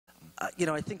You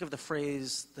know, I think of the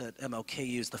phrase that MLK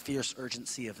used, the fierce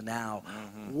urgency of now.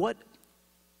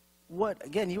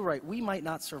 Again, you're right, we might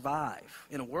not survive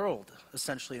in a world,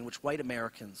 essentially, in which white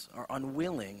Americans are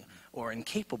unwilling or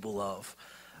incapable of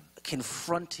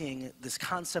confronting this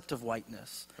concept of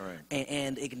whiteness,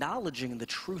 and acknowledging the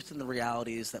truth and the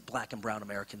realities that black and brown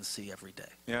Americans see every day.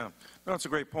 Yeah, no, it's a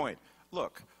great point.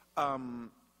 Look,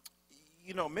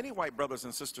 you know, many white brothers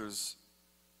and sisters,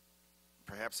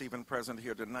 perhaps even present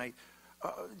here tonight,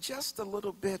 just a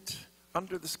little bit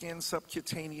under the skin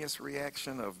subcutaneous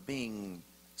reaction of being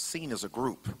seen as a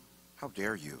group. How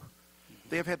dare you?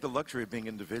 They have had the luxury of being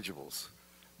individuals.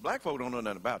 Black folk don't know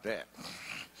nothing about that.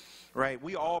 Right?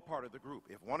 We all part of the group.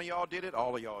 If one of y'all did it,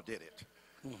 all of y'all did it.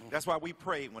 That's why we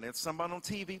pray when it's somebody on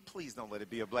TV, please don't let it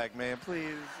be a black man,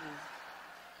 please.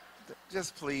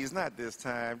 Just please, not this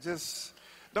time. Just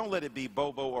don't let it be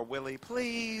Bobo or Willie,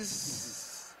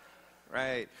 please.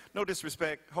 Right? No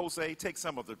disrespect. Jose, take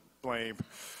some of the blame.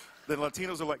 Then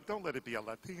Latinos are like, don't let it be a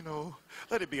Latino.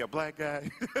 Let it be a black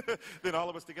guy. Then all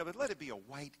of us together, let it be a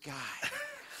white guy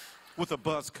with a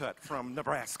buzz cut from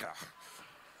Nebraska.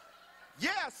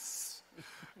 Yes!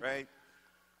 Right?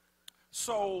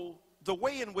 So the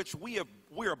way in which we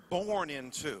are born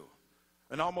into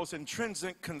an almost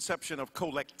intrinsic conception of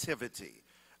collectivity,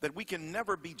 that we can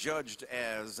never be judged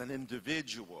as an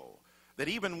individual, that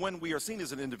even when we are seen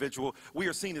as an individual, we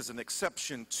are seen as an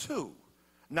exception to,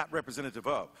 not representative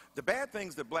of. The bad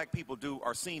things that black people do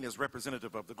are seen as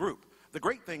representative of the group. The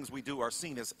great things we do are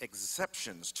seen as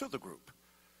exceptions to the group.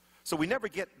 So we never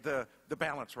get the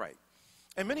balance right.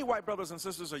 And many white brothers and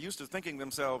sisters are used to thinking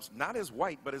themselves not as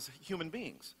white, but as human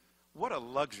beings. What a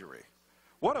luxury.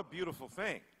 What a beautiful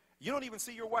thing. You don't even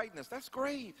see your whiteness. That's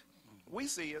great. We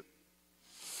see it.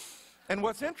 And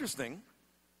what's interesting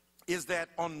is that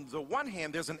on the one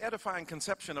hand, there's an edifying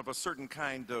conception of a certain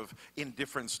kind of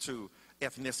indifference to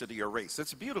ethnicity or race.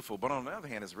 It's beautiful, but on the other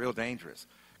hand, it's real dangerous.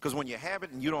 Because when you have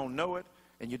it and you don't know it,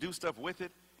 and you do stuff with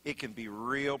it, it can be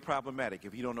real problematic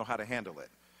if you don't know how to handle it.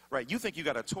 Right? You think you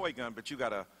got a toy gun, but you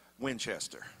got a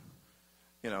Winchester.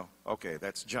 You know, okay,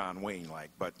 that's John Wayne-like,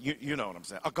 but you know what I'm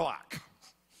saying. A Glock.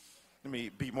 Let me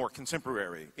be more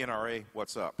contemporary. NRA,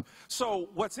 what's up? So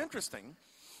what's interesting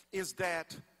is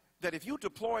that if you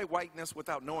deploy whiteness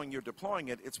without knowing you're deploying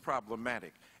it, it's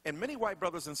problematic. And many white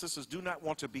brothers and sisters do not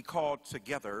want to be called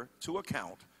together to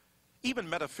account, even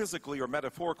metaphysically or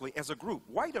metaphorically, as a group.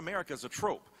 White America is a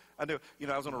trope. I know, you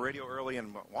know, I was on the radio early,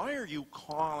 and why are you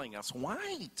calling us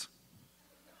white?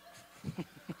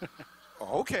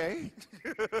 Okay.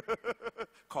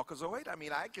 Caucasoid? I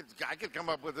mean, I could come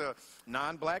up with a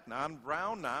non-black,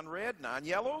 non-brown, non-red,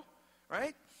 non-yellow,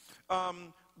 right?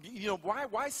 You know,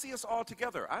 why see us all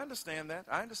together? I understand that.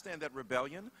 I understand that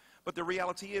rebellion. But the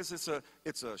reality is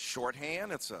it's a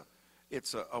shorthand.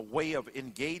 It's a way of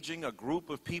engaging a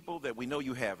group of people that we know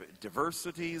you have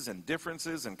diversities and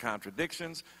differences and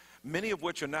contradictions, many of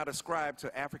which are not ascribed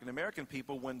to African American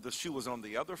people when the shoe is on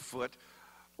the other foot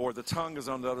or the tongue is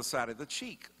on the other side of the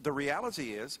cheek. The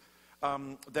reality is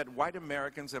that white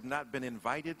Americans have not been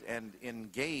invited and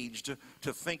engaged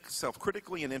to think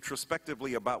self-critically and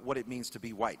introspectively about what it means to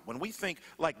be white. When we think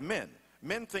like men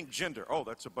think gender, oh,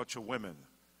 that's a bunch of women.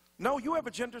 No, you have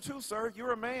a gender too, sir.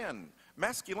 You're a man.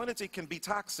 Masculinity can be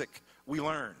toxic, we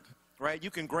learned, right?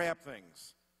 You can grab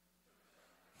things.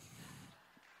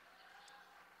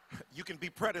 You can be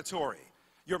predatory.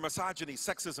 Your misogyny,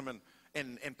 sexism,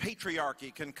 and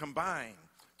patriarchy can combine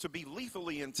to be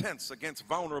lethally intense against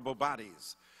vulnerable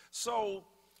bodies. So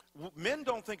men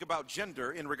don't think about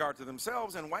gender in regard to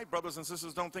themselves, and white brothers and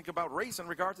sisters don't think about race in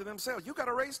regard to themselves. You got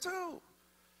a race too,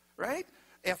 right?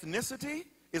 Ethnicity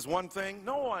is one thing.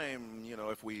 No, you know,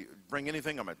 if we bring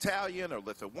anything, I'm Italian or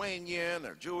Lithuanian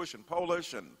or Jewish and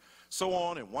Polish and so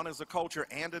on, and one is a culture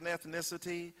and an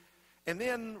ethnicity. And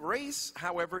then race,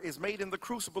 however, is made in the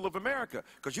crucible of America,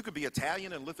 because you could be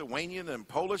Italian and Lithuanian and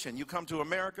Polish, and you come to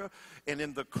America, and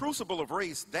in the crucible of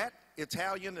race, that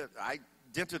Italian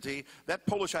identity, that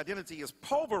Polish identity is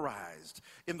pulverized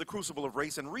in the crucible of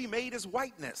race and remade as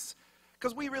whiteness,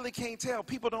 because we really can't tell.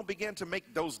 People don't begin to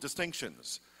make those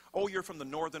distinctions. Oh, you're from the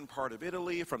northern part of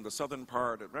Italy, from the southern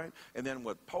part, right? And then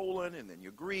with Poland, and then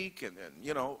you're Greek, and then,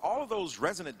 you know, all of those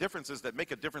resonant differences that make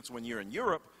a difference when you're in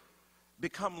Europe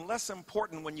become less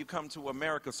important when you come to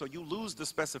America, so you lose the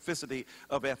specificity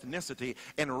of ethnicity,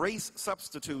 and race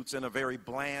substitutes in a very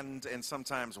bland and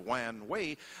sometimes wan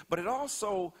way, but it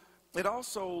also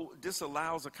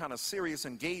disallows a kind of serious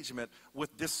engagement with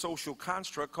this social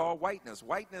construct called whiteness.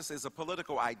 Whiteness is a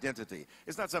political identity.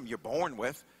 It's not something you're born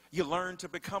with. You learn to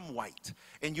become white.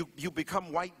 And you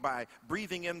become white by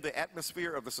breathing in the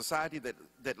atmosphere of the society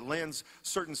that lends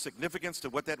certain significance to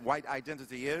what that white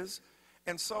identity is.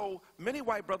 And so many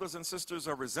white brothers and sisters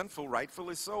are resentful,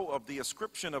 rightfully so, of the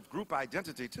ascription of group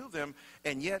identity to them.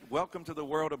 And yet, welcome to the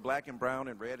world of black and brown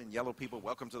and red and yellow people.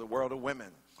 Welcome to the world of women.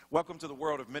 Welcome to the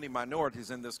world of many minorities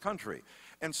in this country.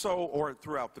 And so, or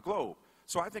throughout the globe.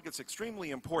 So I think it's extremely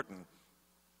important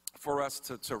for us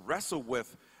to wrestle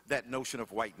with that notion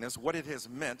of whiteness, what it has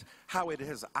meant, how it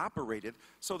has operated,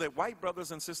 so that white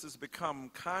brothers and sisters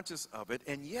become conscious of it,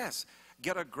 and yes,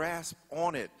 get a grasp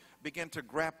on it, begin to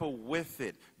grapple with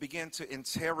it, begin to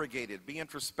interrogate it, be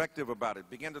introspective about it,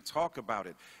 begin to talk about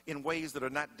it in ways that are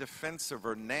not defensive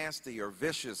or nasty or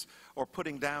vicious or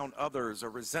putting down others or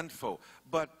resentful,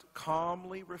 but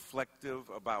calmly reflective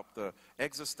about the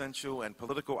existential and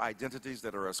political identities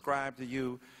that are ascribed to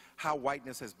you, how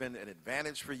whiteness has been an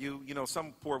advantage for you. You know,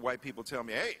 some poor white people tell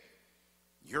me, hey,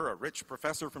 you're a rich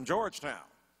professor from Georgetown.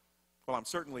 Well, I'm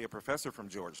certainly a professor from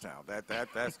Georgetown.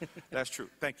 That's true.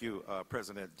 Thank you,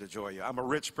 President DeGioia. I'm a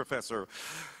rich professor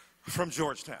from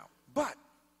Georgetown. But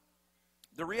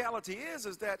the reality is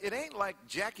that it ain't like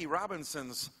Jackie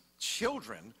Robinson's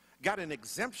children got an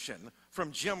exemption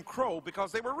from Jim Crow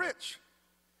because they were rich.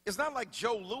 It's not like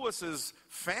Joe Lewis's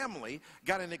family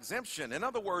got an exemption. In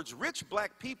other words, rich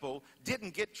black people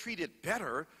didn't get treated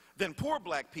better than poor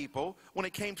black people when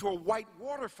it came to a white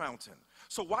water fountain.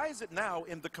 So why is it now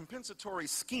in the compensatory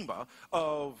schema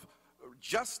of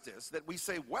justice that we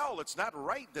say, well, it's not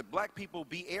right that black people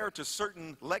be heir to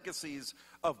certain legacies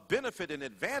of benefit and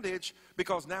advantage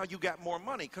because now you got more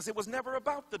money? Because it was never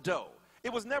about the dough.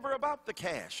 It was never about the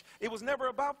cash. It was never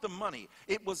about the money.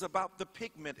 It was about the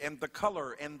pigment and the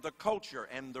color and the culture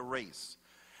and the race.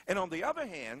 And on the other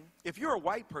hand, if you're a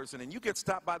white person and you get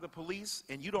stopped by the police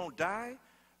and you don't die,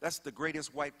 that's the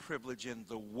greatest white privilege in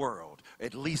the world,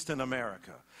 at least in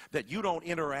America, that you don't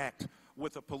interact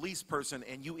with a police person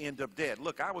and you end up dead.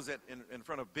 Look, I was in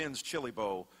front of Ben's Chili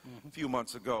Bowl a few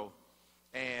months ago,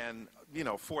 and, you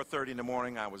know, 4:30 in the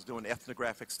morning, I was doing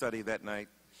ethnographic study that night.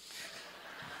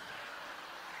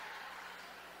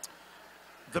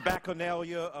 The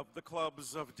bacchanalia of the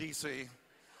clubs of D.C.,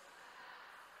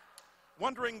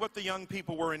 wondering what the young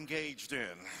people were engaged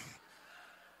in.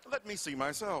 Let me see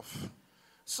myself.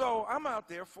 So I'm out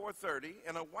there, 4:30,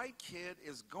 and a white kid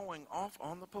is going off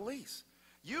on the police.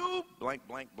 You blank,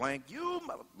 blank, blank, you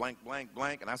blank, blank,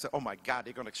 blank. And I said, oh my God,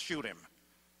 they're going to shoot him.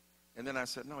 And then I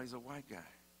said, no, he's a white guy.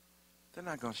 They're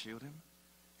not going to shoot him.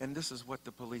 And this is what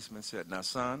the policeman said. Now,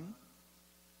 son,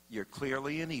 you're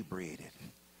clearly inebriated.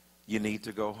 You need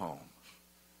to go home.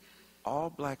 All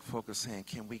black folk are saying,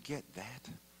 can we get that?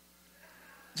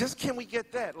 Just can we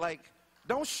get that? Like,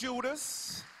 don't shoot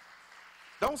us.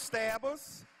 Don't stab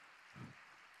us.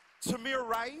 Tamir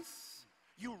Rice,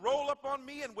 you roll up on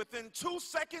me and within 2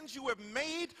 seconds you have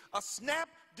made a snap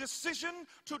decision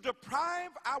to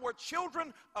deprive our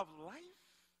children of life?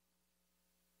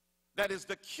 That is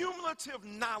the cumulative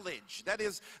knowledge. That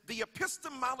is the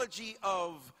epistemology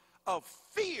of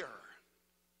fear.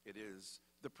 It is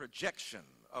the projection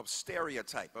of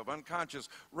stereotype, of unconscious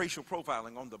racial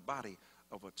profiling on the body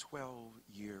of a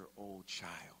 12-year-old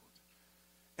child.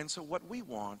 And so what we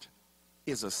want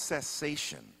is a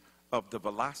cessation of the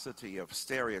velocity of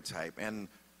stereotype and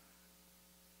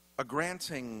a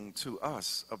granting to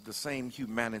us of the same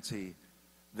humanity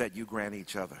that you grant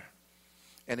each other.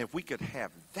 And if we could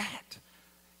have that,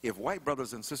 if white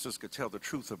brothers and sisters could tell the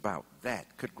truth about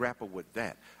that, could grapple with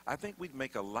that, I think we'd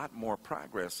make a lot more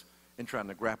progress in trying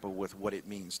to grapple with what it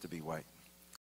means to be white.